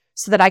sun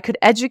so that I could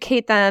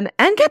educate them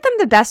and get them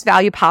the best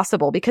value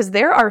possible, because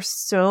there are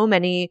so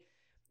many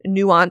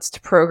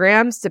nuanced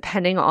programs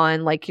depending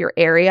on like your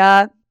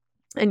area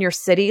and your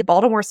city.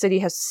 Baltimore City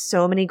has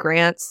so many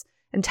grants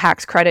and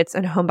tax credits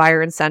and home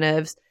buyer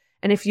incentives.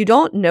 And if you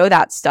don't know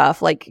that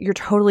stuff, like you're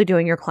totally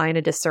doing your client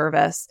a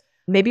disservice.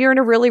 Maybe you're in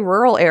a really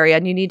rural area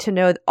and you need to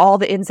know all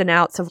the ins and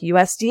outs of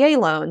USDA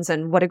loans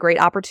and what a great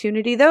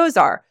opportunity those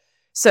are.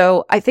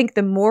 So I think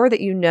the more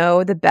that you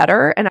know, the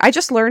better. And I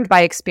just learned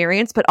by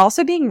experience, but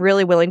also being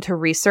really willing to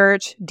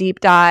research, deep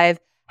dive,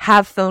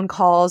 have phone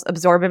calls,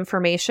 absorb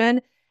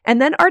information,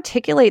 and then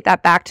articulate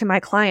that back to my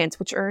clients,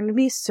 which earned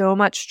me so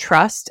much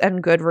trust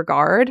and good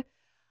regard.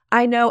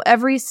 I know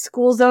every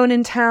school zone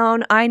in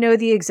town. I know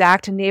the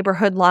exact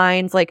neighborhood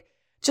lines. Like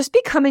just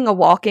becoming a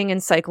walking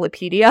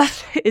encyclopedia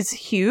is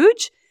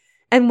huge.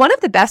 And one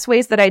of the best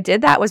ways that I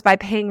did that was by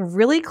paying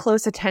really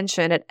close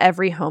attention at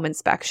every home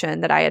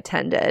inspection that I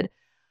attended.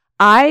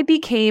 I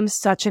became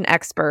such an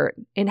expert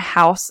in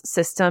house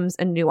systems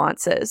and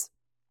nuances.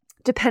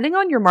 Depending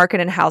on your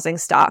market and housing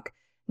stock,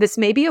 this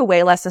may be a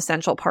way less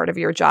essential part of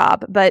your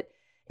job, but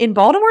in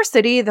Baltimore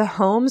City, the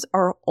homes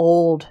are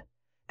old.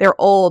 They're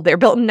old. They're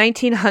built in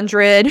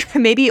 1900,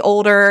 maybe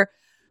older.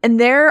 And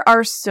there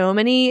were so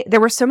many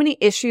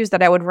issues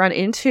that I would run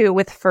into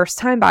with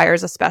first-time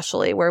buyers,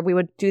 especially, where we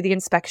would do the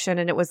inspection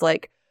and it was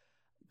like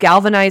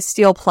galvanized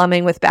steel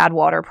plumbing with bad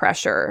water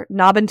pressure,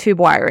 knob and tube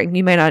wiring.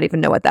 You may not even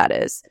know what that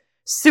is.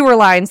 Sewer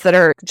lines that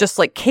are just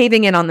like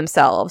caving in on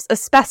themselves,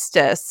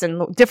 asbestos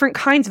and different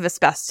kinds of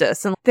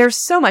asbestos. And there's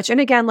so much. And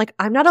again, like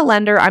I'm not a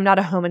lender, I'm not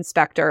a home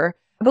inspector.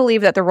 I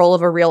believe that the role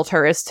of a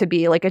realtor is to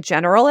be like a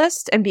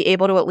generalist and be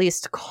able to at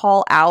least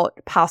call out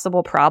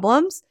possible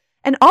problems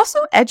and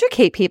also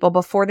educate people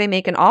before they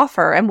make an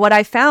offer. And what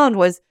I found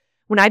was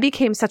when I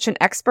became such an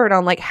expert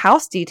on like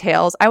house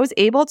details, I was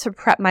able to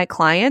prep my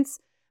clients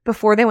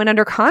before they went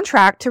under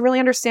contract to really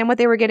understand what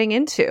they were getting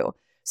into.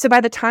 So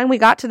by the time we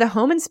got to the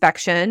home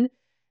inspection,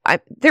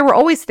 there were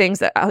always things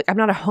that I'm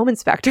not a home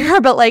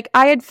inspector, but like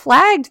I had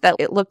flagged that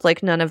it looked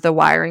like none of the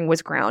wiring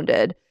was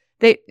grounded.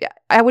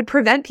 I would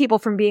prevent people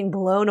from being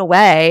blown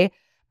away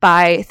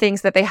by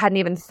things that they hadn't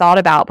even thought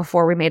about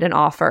before we made an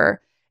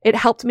offer. It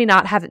helped me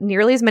not have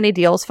nearly as many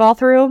deals fall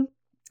through,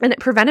 and it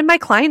prevented my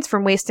clients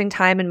from wasting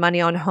time and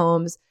money on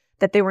homes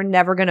that they were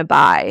never going to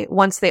buy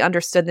once they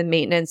understood the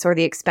maintenance or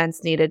the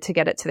expense needed to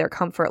get it to their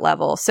comfort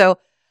level. So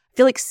I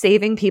feel like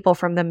saving people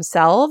from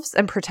themselves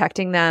and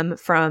protecting them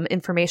from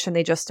information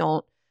they just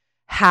don't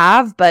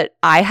have, but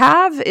I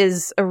have,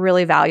 is a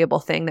really valuable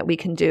thing that we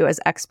can do as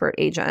expert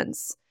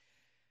agents.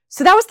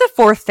 So that was the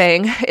fourth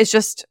thing, is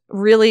just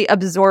really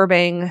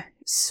absorbing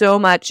so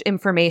much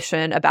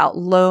information about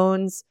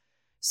loans,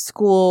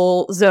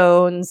 school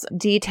zones,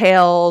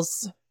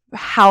 details,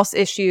 house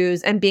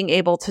issues, and being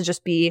able to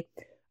just be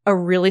a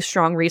really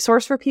strong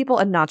resource for people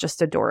and not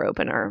just a door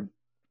opener.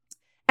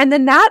 And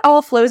then that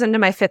all flows into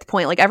my fifth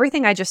point. Like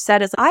everything I just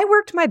said is I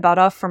worked my butt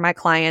off for my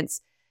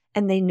clients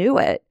and they knew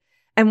it.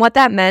 And what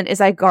that meant is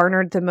I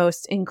garnered the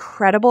most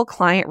incredible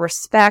client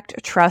respect,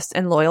 trust,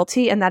 and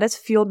loyalty. And that has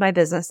fueled my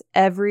business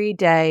every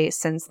day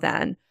since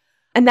then.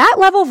 And that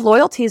level of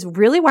loyalty is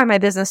really why my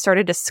business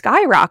started to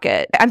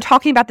skyrocket. I'm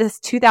talking about this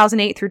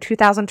 2008 through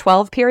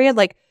 2012 period.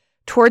 Like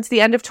towards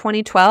the end of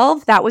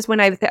 2012, that was when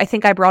I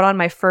think I brought on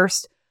my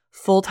first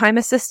full-time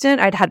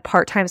assistant. I'd had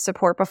part-time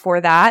support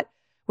before that,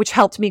 which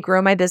helped me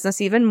grow my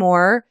business even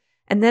more.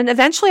 And then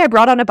eventually I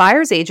brought on a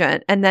buyer's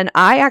agent. And then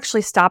I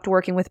actually stopped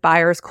working with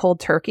buyers cold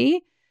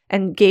turkey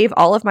and gave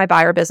all of my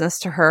buyer business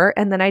to her.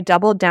 And then I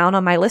doubled down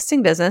on my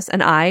listing business,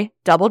 and I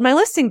doubled my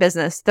listing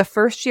business the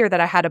first year that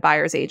I had a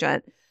buyer's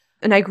agent.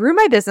 And I grew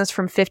my business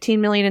from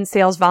 15 million in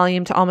sales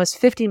volume to almost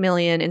 50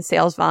 million in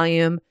sales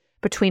volume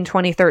between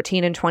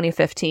 2013 and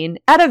 2015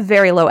 at a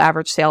very low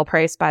average sale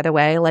price, by the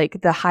way,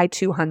 like the high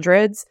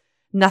 200s,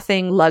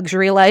 nothing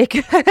luxury like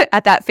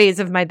at that phase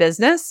of my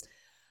business.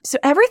 So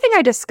everything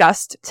I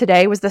discussed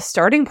today was the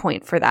starting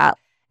point for that.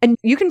 And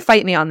you can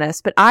fight me on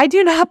this, but I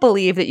do not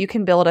believe that you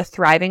can build a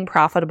thriving,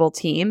 profitable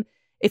team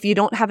if you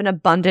don't have an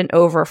abundant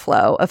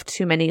overflow of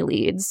too many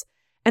leads.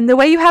 And the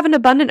way you have an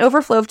abundant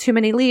overflow of too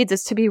many leads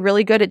is to be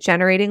really good at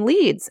generating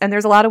leads. And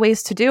there's a lot of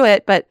ways to do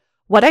it, but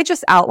what I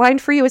just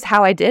outlined for you is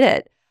how I did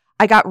it.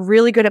 I got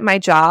really good at my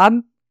job.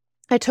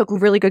 I took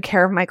really good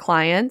care of my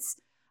clients.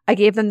 I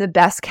gave them the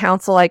best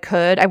counsel I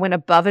could. I went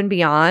above and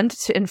beyond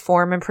to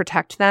inform and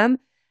protect them.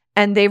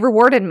 And they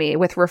rewarded me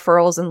with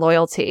referrals and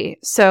loyalty.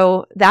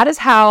 So that is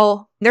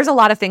how, there's a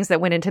lot of things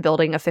that went into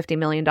building a $50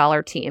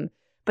 million team.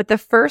 But the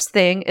first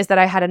thing is that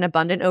I had an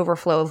abundant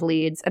overflow of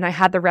leads, and I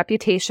had the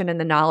reputation and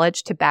the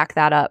knowledge to back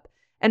that up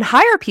and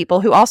hire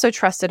people who also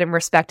trusted and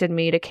respected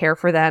me to care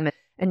for them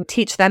and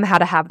teach them how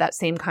to have that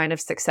same kind of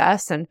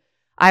success. And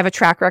I have a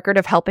track record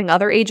of helping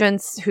other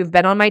agents who've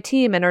been on my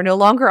team and are no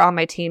longer on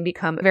my team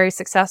become very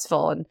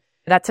successful. And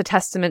that's a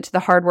testament to the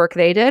hard work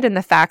they did and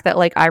the fact that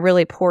I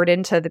really poured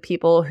into the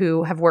people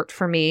who have worked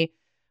for me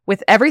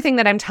with everything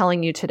that I'm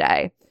telling you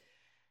today.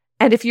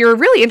 And if you're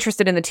really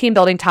interested in the team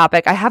building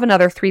topic, I have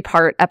another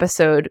 3-part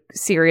episode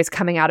series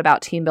coming out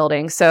about team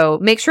building. So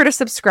make sure to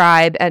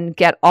subscribe and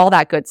get all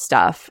that good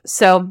stuff.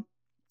 So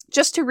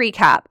just to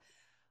recap,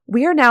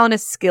 we are now in a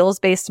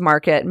skills-based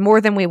market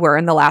more than we were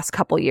in the last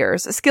couple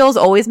years. Skills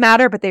always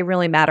matter, but they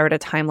really matter at a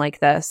time like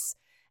this.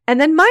 And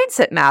then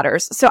mindset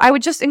matters. So I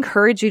would just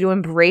encourage you to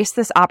embrace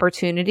this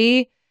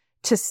opportunity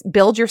to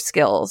build your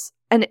skills.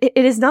 And it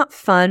is not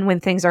fun when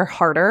things are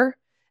harder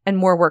and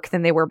more work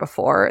than they were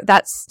before.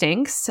 That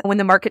stinks. When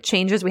the market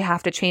changes, we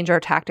have to change our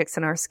tactics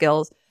and our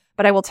skills.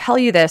 But I will tell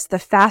you this, the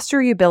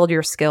faster you build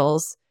your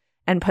skills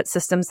and put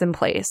systems in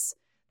place,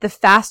 the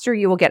faster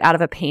you will get out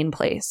of a pain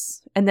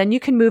place. And then you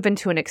can move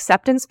into an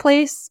acceptance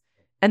place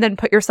and then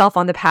put yourself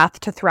on the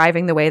path to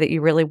thriving the way that you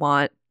really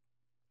want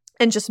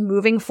and just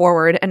moving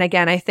forward. And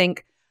again, I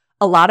think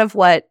a lot of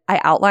what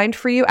I outlined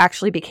for you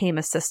actually became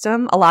a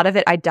system. A lot of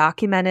it I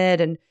documented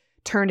and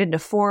turned into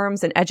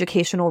forms and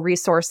educational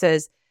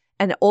resources.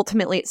 And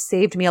ultimately, it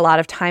saved me a lot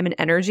of time and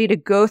energy to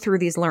go through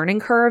these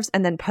learning curves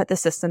and then put the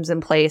systems in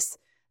place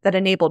that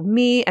enabled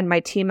me and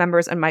my team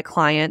members and my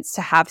clients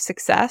to have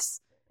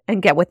success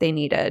and get what they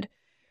needed.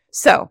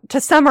 So to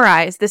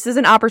summarize, this is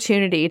an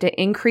opportunity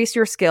to increase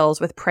your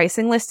skills with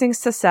pricing listings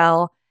to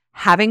sell,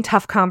 having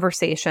tough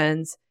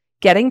conversations,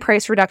 getting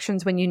price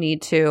reductions when you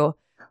need to,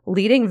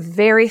 leading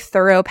very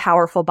thorough,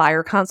 powerful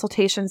buyer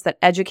consultations that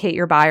educate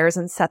your buyers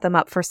and set them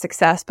up for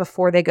success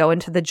before they go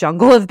into the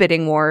jungle of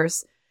bidding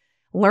wars,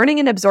 learning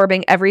and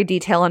absorbing every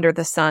detail under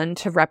the sun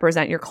to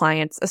represent your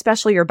clients,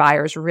 especially your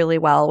buyers, really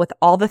well with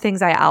all the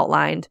things I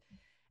outlined.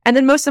 And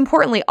then most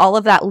importantly, all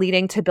of that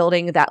leading to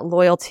building that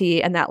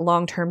loyalty and that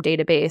long-term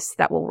database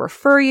that will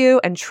refer you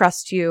and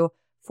trust you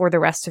for the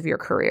rest of your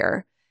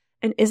career.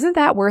 And isn't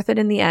that worth it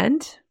in the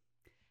end?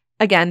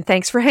 Again,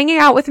 thanks for hanging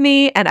out with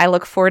me, and I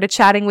look forward to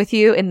chatting with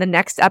you in the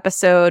next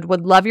episode.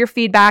 Would love your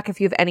feedback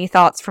if you have any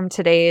thoughts from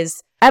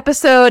today's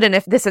episode, and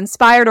if this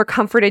inspired or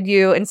comforted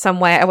you in some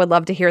way, I would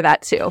love to hear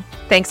that too.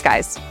 Thanks,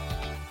 guys.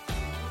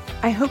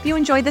 I hope you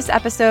enjoyed this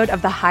episode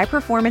of the High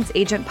Performance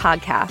Agent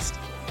Podcast.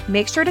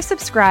 Make sure to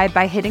subscribe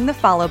by hitting the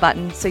follow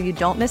button so you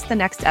don't miss the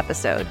next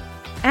episode.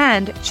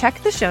 And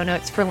check the show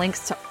notes for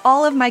links to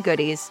all of my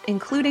goodies,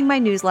 including my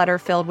newsletter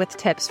filled with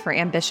tips for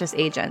ambitious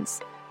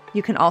agents.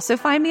 You can also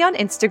find me on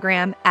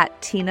Instagram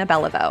at Tina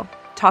Beliveau.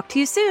 Talk to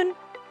you soon.